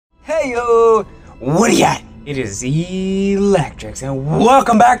Hey yo, what do you got? It is Electrics and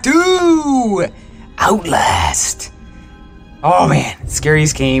welcome back to Outlast. Oh man,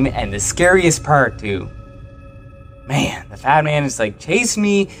 scariest game and the scariest part too. Man, the fat man is like chasing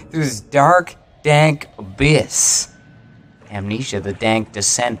me through this dark, dank abyss. Amnesia, the dank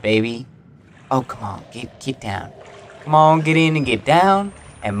descent, baby. Oh, come on, get down. Come on, get in and get down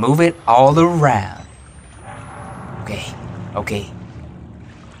and move it all around. Okay.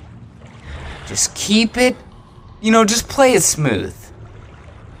 Just keep it, just play it smooth.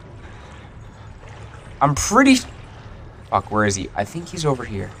 I'm pretty... Fuck, where is he? I think he's over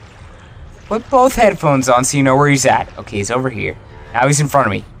here. Put both headphones on so you know where he's at. Okay, he's over here. Now he's in front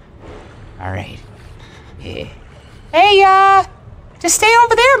of me. Alright. Yeah. Hey, just stay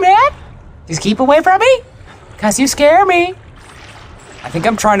over there, man. Just keep away from me, cause you scare me. I think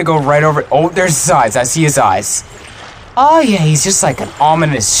I'm trying to go right over... Oh, there's his eyes. I see his eyes. Oh yeah, he's just like an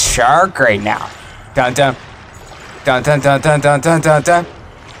ominous shark right now. Dun dun. Dun dun dun dun dun dun dun dun.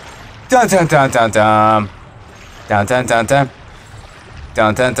 Dun dun dun dun dun. Dun dun dun dun.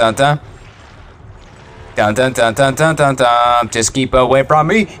 Dun dun dun dun. Dun dun dun dun dun dun dun. Just keep away from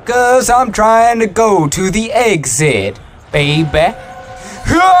me, cause I'm trying to go to the exit, baby.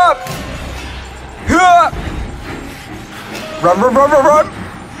 Hup! Hup! Run!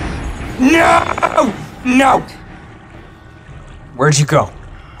 No! Where'd you go?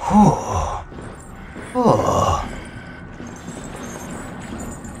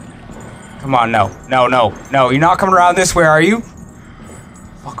 Come on, no. You're not coming around this way, are you?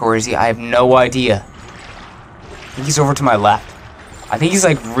 Fuck, where is he? I have no idea. I think he's over to my left. I think he's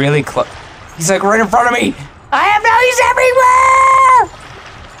like really close. He's like right in front of me. He's everywhere!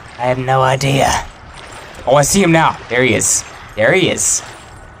 I have no idea. Oh, I see him now. There he is.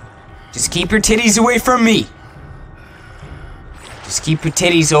 Just keep your titties away from me. Just keep your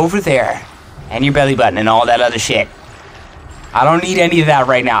titties over there. And your belly button and all that other shit. I don't need any of that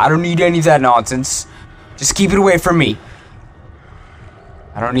right now. I don't need any of that nonsense. Just keep it away from me.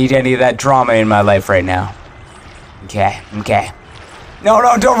 I don't need any of that drama in my life right now. Okay. No,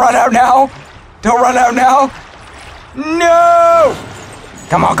 don't run out now. No!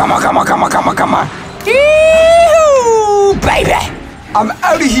 Come on. Ew, baby! I'm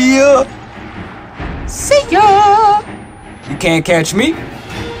out of here! See ya! You can't catch me.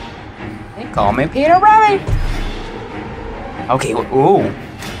 They call me Peter Rabbit. Okay, ooh.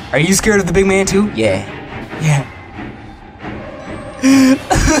 Are you scared of the big man too? Yeah.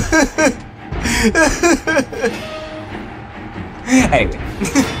 Anyway.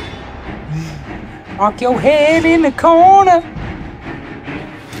 Rock your head in the corner.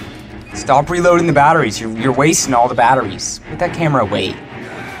 Stop reloading the batteries. You're wasting all the batteries. Put that camera away.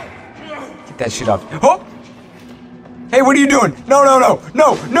 Get that shit off. Oh! Hey, what are you doing? No!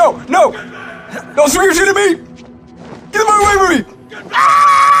 Don't swing your shit at me! Get away from me!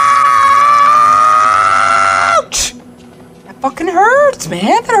 Ouch! That fucking hurts,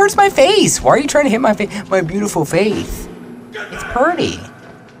 man. That hurts my face. Why are you trying to hit my my beautiful face? It's pretty.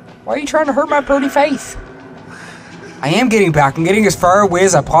 Why are you trying to hurt my pretty face? I am getting back. I'm getting as far away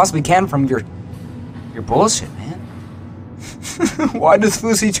as I possibly can from your bullshit, man. Why does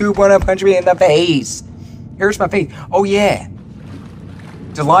Fousey Tube want to punch me in the face? Here's my face. Oh yeah.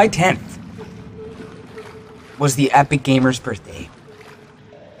 July 10th was the Epic Gamer's birthday.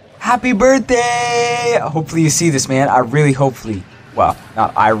 Happy birthday! Hopefully you see this, man. I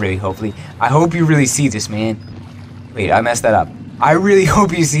hope you really see this, man. Wait, I messed that up. I really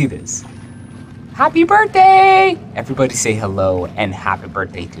hope you see this. Happy birthday! Everybody say hello and happy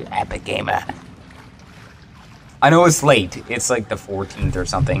birthday to Epic Gamer. I know it's late. It's like the 14th or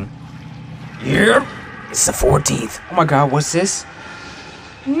something. Yep, it's the 14th. Oh my god, what's this?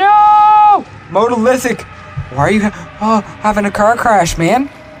 No! Monolithic! Why are you having a car crash, man?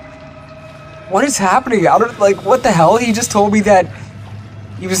 What is happening? What the hell? He just told me that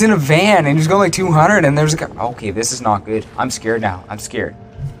he was in a van and he was going like 200 and there's a car. Okay, this is not good. I'm scared now. I'm scared.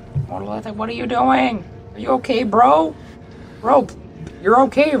 Monolithic, what are you doing? Are you okay, bro? Bro, you're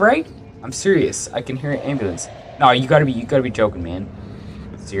okay, right? I'm serious. I can hear an ambulance. No, you gotta be joking, man.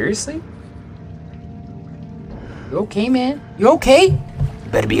 Seriously? You okay, man? You okay? You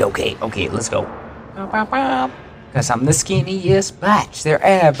better be okay. Okay, let's go. Cause I'm the skinniest bitch there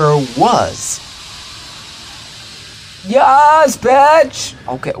ever was. Yes, bitch!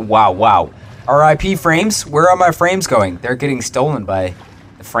 Okay, wow. R.I.P. frames? Where are my frames going? They're getting stolen by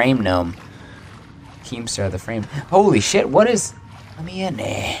the frame gnome. Keemstar, the frame. Holy shit, what is... Let me in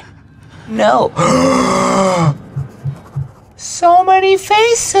there. No. So many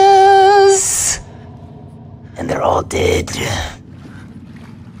faces! And they're all dead.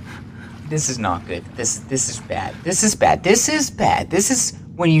 This is not good. This is bad. This is bad. This is bad. This is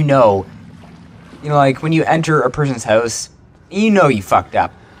when you know, like when you enter a person's house, you know you fucked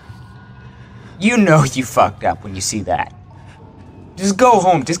up. You know you fucked up when you see that. Just go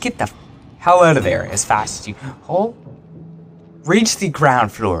home. Just get the hell out of there as fast as you. Oh, reach the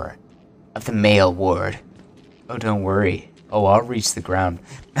ground floor of the male ward. Oh, don't worry. Oh, I'll reach the ground.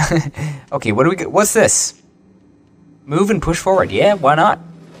 Okay, what do we get? What's this? Move and push forward. Yeah, why not?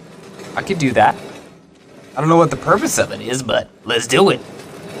 I could do that. I don't know what the purpose of it is, but let's do it.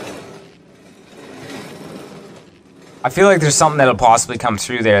 I feel like there's something that'll possibly come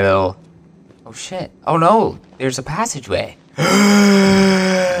through there, though. Oh, shit. Oh, no. There's a passageway.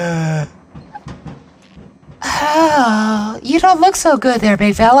 Oh, you don't look so good there,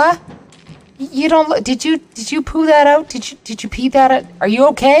 big fella. You don't look... Did you poo that out? Did you pee that out? Are you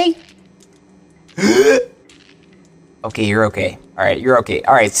okay? Okay, you're okay. All right, you're okay.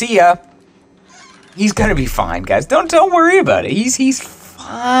 All right, see ya. He's gonna be fine, guys. Don't worry about it. He's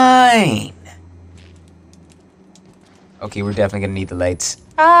fine. Okay, we're definitely gonna need the lights.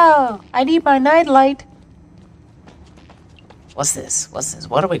 Oh, I need my night light. What's this? What's this?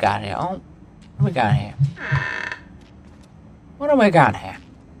 What do we got here? Oh, what do we got here? What do we got here?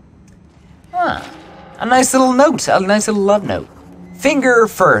 Huh. A nice little note. A nice little love note. Finger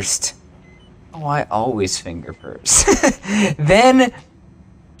first. Oh, I always finger first. Then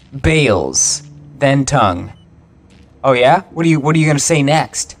bales. Then tongue. Oh yeah? What are you gonna say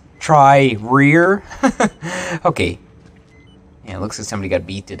next? Try rear? Okay. Yeah, it looks like somebody got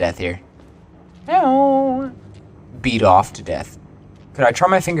beat to death here. No. Beat off to death. Could I try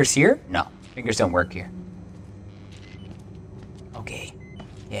my fingers here? No. Fingers don't work here. Okay.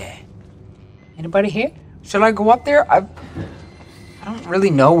 Yeah. Anybody here? Should I go up there? I don't really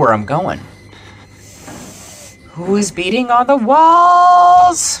know where I'm going. Who is beating on the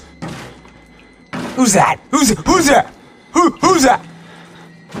walls? Who's that? Who's that? Who's that?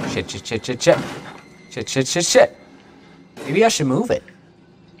 Shit. Maybe I should move it.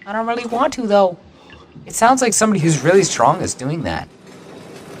 I don't really want to, though. It sounds like somebody who's really strong is doing that.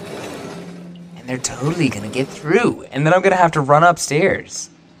 And they're totally gonna get through. And then I'm gonna have to run upstairs.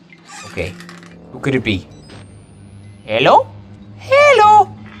 Okay. Who could it be? Hello?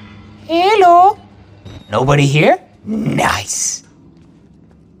 Hello? Hello? Nobody here? Nice.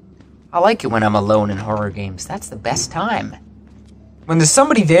 I like it when I'm alone in horror games. That's the best time. When there's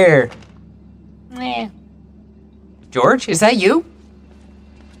somebody there... Eh. George, is that you?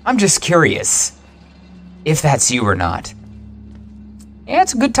 I'm just curious if that's you or not. Yeah,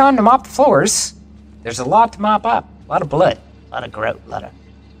 it's a good time to mop the floors. There's a lot to mop up. A lot of blood. A lot of grout.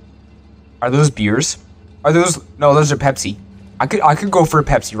 Are those beers? Are those... No, those are Pepsi. I could go for a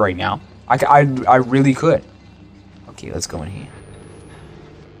Pepsi right now. I really could. Okay, let's go in here.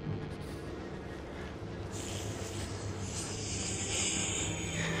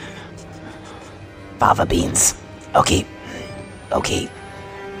 Fava beans. Okay.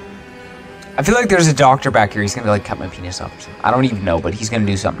 I feel like there's a doctor back here. He's gonna like cut my penis off or something. I don't even know, but he's gonna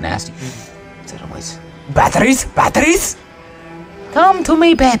do something nasty. Batteries? Come to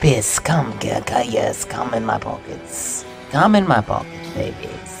me, babies. Come, yes, come in my pockets. Come in my pockets,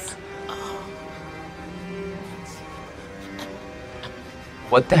 babies.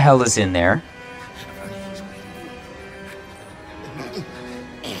 What the hell is in there?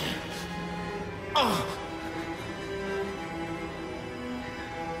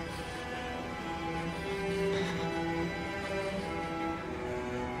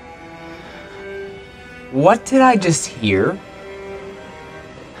 What did I just hear?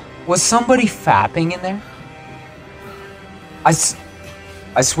 Was somebody fapping in there? I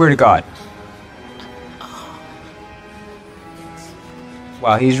swear to God.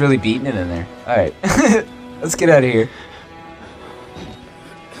 Wow, he's really beating it in there. Alright, let's get out of here.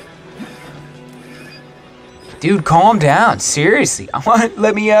 Dude, calm down. Seriously,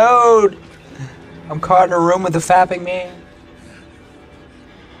 let me out. I'm caught in a room with a fapping man.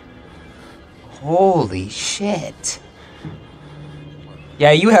 Holy shit.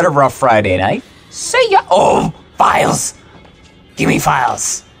 Yeah, you had a rough Friday night. See ya. Oh, files. Give me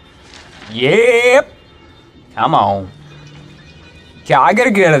files. Yep. Come on. Yeah, I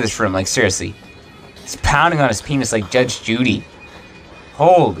gotta get out of this room, like, seriously. He's pounding on his penis like Judge Judy.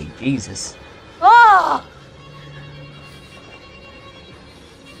 Holy Jesus. Ah!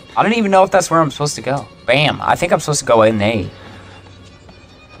 I don't even know if that's where I'm supposed to go. Bam. I think I'm supposed to go in A.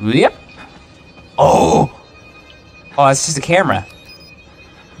 Yep. Oh! Oh, it's just a camera.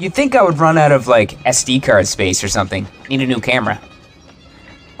 You'd think I would run out of, like, SD card space or something. Need a new camera.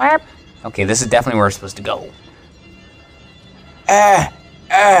 Okay, this is definitely where we're supposed to go.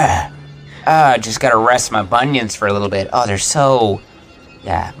 Just gotta rest my bunions for a little bit. Oh, they're so...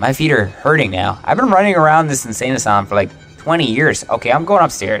 Yeah, my feet are hurting now. I've been running around this insane asylum for like 20 years. Okay, I'm going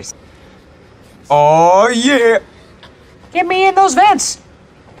upstairs. Oh, yeah. Get me in those vents.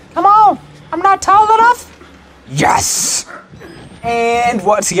 Come on. I'm not tall enough. Yes. And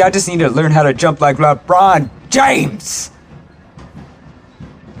what? See, I just need to learn how to jump like LeBron James.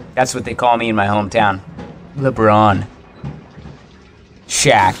 That's what they call me in my hometown. LeBron.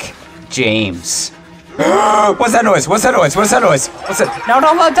 Shaq. James. What's that noise? What's that noise? What's that noise? What's that? No,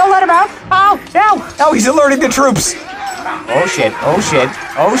 don't let him out. Oh, no. No, he's alerting the troops. Oh shit, oh shit,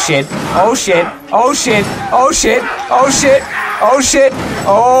 oh shit, oh shit, oh shit, oh shit, oh shit, oh shit,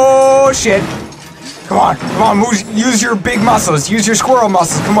 oh shit. Come on, move, use your big muscles, use your squirrel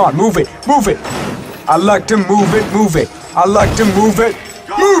muscles. Come on, move it, move it. I like to move it, move it. I like to move it,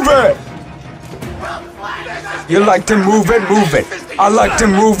 move it. You like to move it, move it. I like to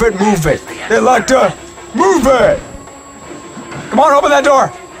move it, move it. They like to move it. Come on, open that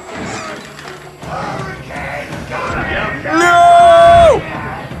door. No!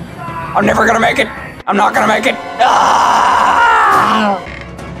 I'm never gonna make it. I'm not gonna make it. Ah!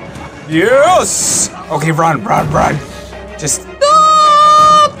 Yes! Okay, run. Just...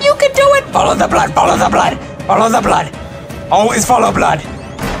 Oh, you can do it! Follow the blood, follow the blood, follow the blood. Always follow blood.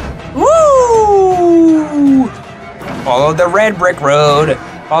 Woo! Follow the red brick road.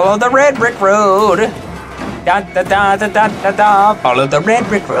 Follow the red brick road. Da da da da da da da. Follow the red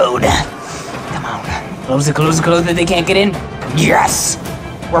brick road. Come on. Close it that they can't get in. Yes!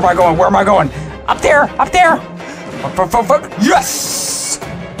 Where am I going? Where am I going? Up there! Up there! Yes!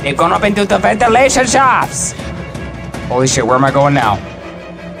 They've gone up into the ventilation shafts! Holy shit, where am I going now?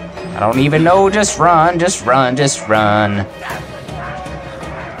 I don't even know. Just run, just run, just run.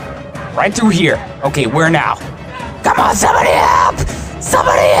 Right through here. Okay, where now? Come on, somebody help!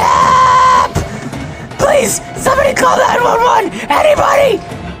 Somebody help! Please, somebody call 911! Anybody!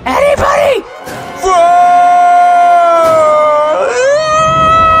 Anybody!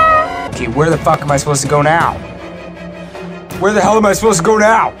 Okay, where the fuck am I supposed to go now? Where the hell am I supposed to go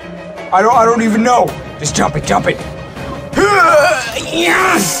now? I don't even know. Just jump it, jump it.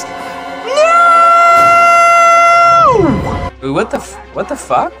 Yes! No! Wait, what the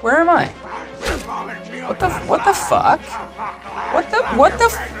fuck? Where am I? What the fuck?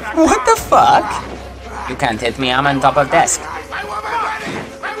 What the fuck? You can't hit me, I'm on top of desk.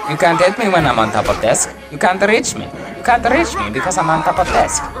 You can't hit me when I'm on top of desk. You can't reach me. You can't reach me because I'm on top of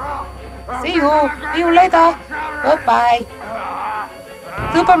desk. See you later. Goodbye.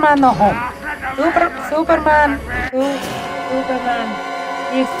 Superman no home. Superman.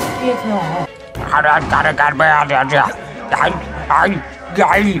 If no home.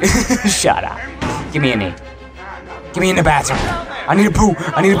 Shut up. Give me a knee. Give me in the bathroom. I need a poo.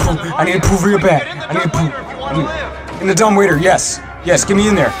 I need a poo. I need a poo real bad. I need a poo. In the dumbwaiter, yes. Yes, get me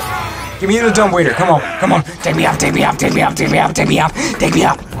in there. Get me in the dumbwaiter. Come on. Come on. Take me up. Take me up. Take me up. Take me up. Take me up. Take me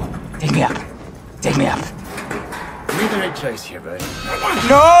up. Take me up. Take me up. You made the right choice here, buddy.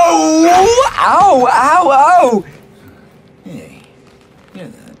 No! Ow! Ow! Ow! Hey, you're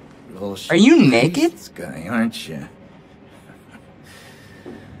that bullshit. Are you naked? This guy, aren't you?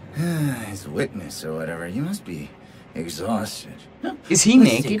 His witness or whatever. You must be exhausted. Is he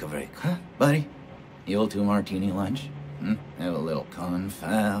Let's naked? Take a break, huh, buddy? The old 2-martini lunch. Have a little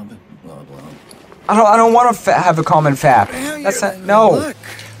confab. Blah blah. I don't want to have a common fap. That's not, no. Look,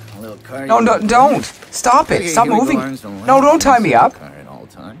 a little car. No, don't. Stop it. Stop moving. No, don't tie me up. At all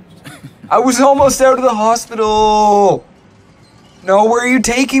times. I was almost out of the hospital. No, where are you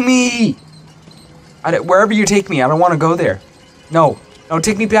taking me? Wherever you take me, I don't want to go there. No,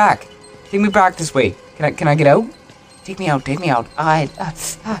 take me back. Take me back this way. Can I get out? Take me out. Take me out.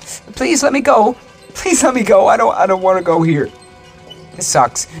 Please let me go. Please let me go. I don't want to go here. This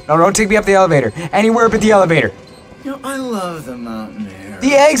sucks. No, don't take me up the elevator. Anywhere but the elevator. You know, I love the mountain air.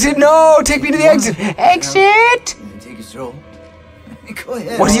 The exit. No, take me to the exit. Exit. Take a stroll. Go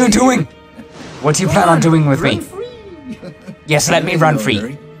ahead. What are you doing? What do you plan on doing with me? Yes, let me run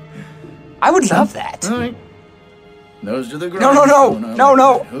free. I would love that. All right. Those are the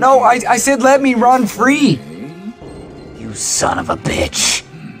No. I said let me run free. You son of a bitch.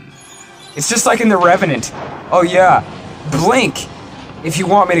 It's just like in The Revenant. Oh yeah. Blink if you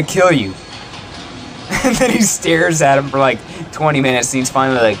want me to kill you. And then he stares at him for like 20 minutes and he's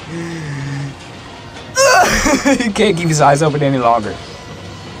finally like... He can't keep his eyes open any longer.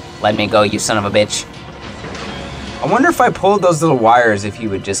 Let me go, you son of a bitch. I wonder if I pulled those little wires if he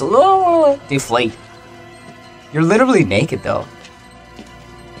would just deflate. You're literally naked though.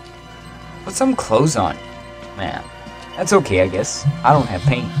 Put some clothes on. Man, that's okay I guess. I don't have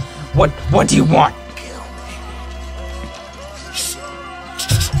pain. What do you want?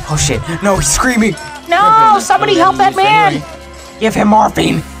 Oh shit! No, he's screaming! No! Somebody help that man! Give him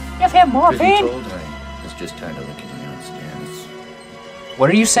morphine! Give him morphine! I was just tired of looking at you upstairs. What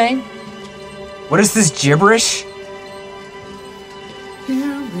are you saying? What is this gibberish? Here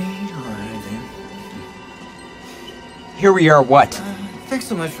we are then. Here we are what? Thanks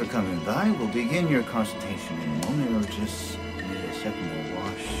so much for coming by. We'll begin your consultation in a moment. We'll just need a second to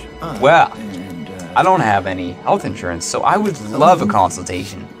wash up. Well, and, I don't have any health insurance, so I would love a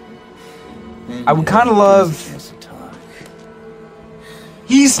consultation. I would kind of love...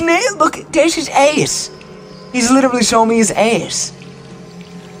 He's look, there's his ass. He's literally showing me his ass.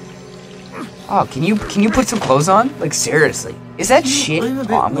 Oh, can you put some clothes on? Like seriously, is that shit? I'm a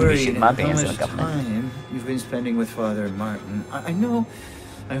bit I'm gonna be worried shitting my how pants in a much couple minutes. time you've been spending with Father Martin. I know.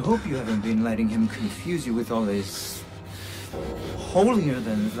 I hope you haven't been letting him confuse you with all this holier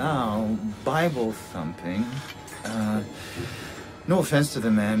than thou Bible thumping. No offense to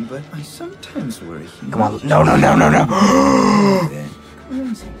the man, but I sometimes worry. Come on, no.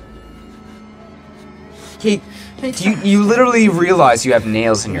 Kate, you literally realize you have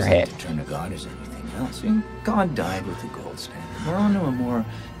nails in your head. To turn to God as anything else. God died with the gold standard. We're on to a more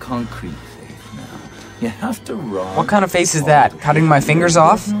concrete faith now. You have to rob. What kind of face is that? Cutting my fingers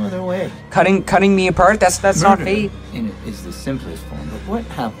off? There's no other way. Cutting me apart? That's not Murder faith. in it is the simplest form, but what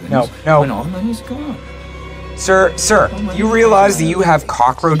happens No. when all the money's gone? Sir, you realize that you have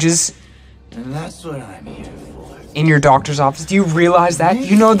cockroaches And that's what I'm here for. in your doctor's office? Do you realize that?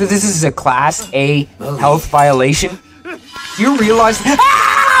 You know that this is a Class A health violation? Do you realize?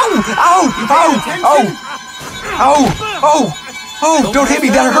 Oh! Don't hit me!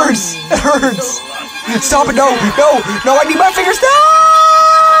 That hurts! That hurts! Stop it! No! I need my fingers! No!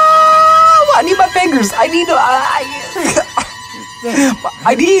 I need my fingers! I need them!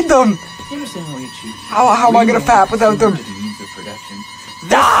 I need them! How am I gonna fap without them?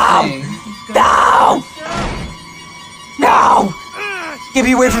 No! Get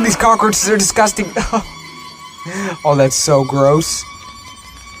me away from these cockroaches, they're disgusting. Oh, that's so gross.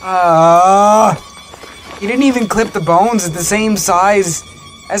 You didn't even clip the bones at the same size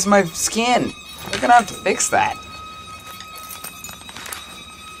as my skin. We're gonna have to fix that.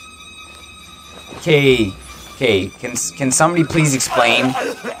 Okay, can somebody please explain?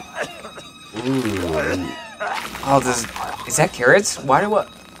 Ooh. Oh, is that carrots?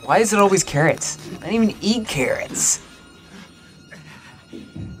 Why is it always carrots? I don't even eat carrots.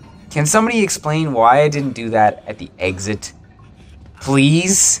 Can somebody explain why I didn't do that at the exit?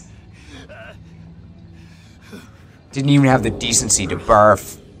 Please? Didn't even have the decency to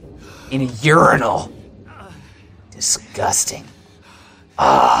barf in a urinal. Disgusting.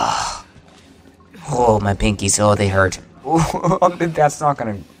 Ah. Oh, my pinkies. Oh, they hurt. That's not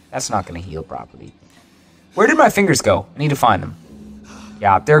gonna heal properly. Where did my fingers go? I need to find them.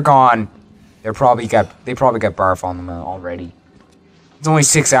 Yeah, they're gone. They probably got barf on them already. It's only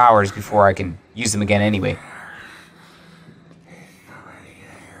 6 hours before I can use them again anyway.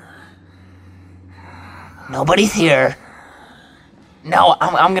 Nobody's here. No,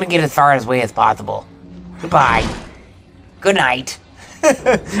 I'm gonna get as far away as possible. Goodbye. Good night.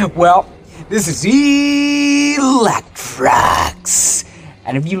 Well, this is Electrax.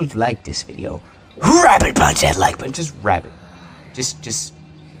 And if you like this video, rapid punch that like button. Just rapid. Just.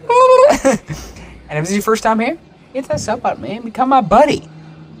 And if it's your first time here, hit that sub button, man. Become my buddy.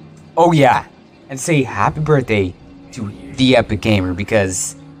 Oh, yeah. And say happy birthday to the Epic Gamer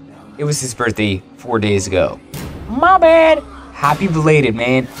because it was his birthday 4 days ago. My bad. Happy belated,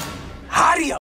 man. Adios.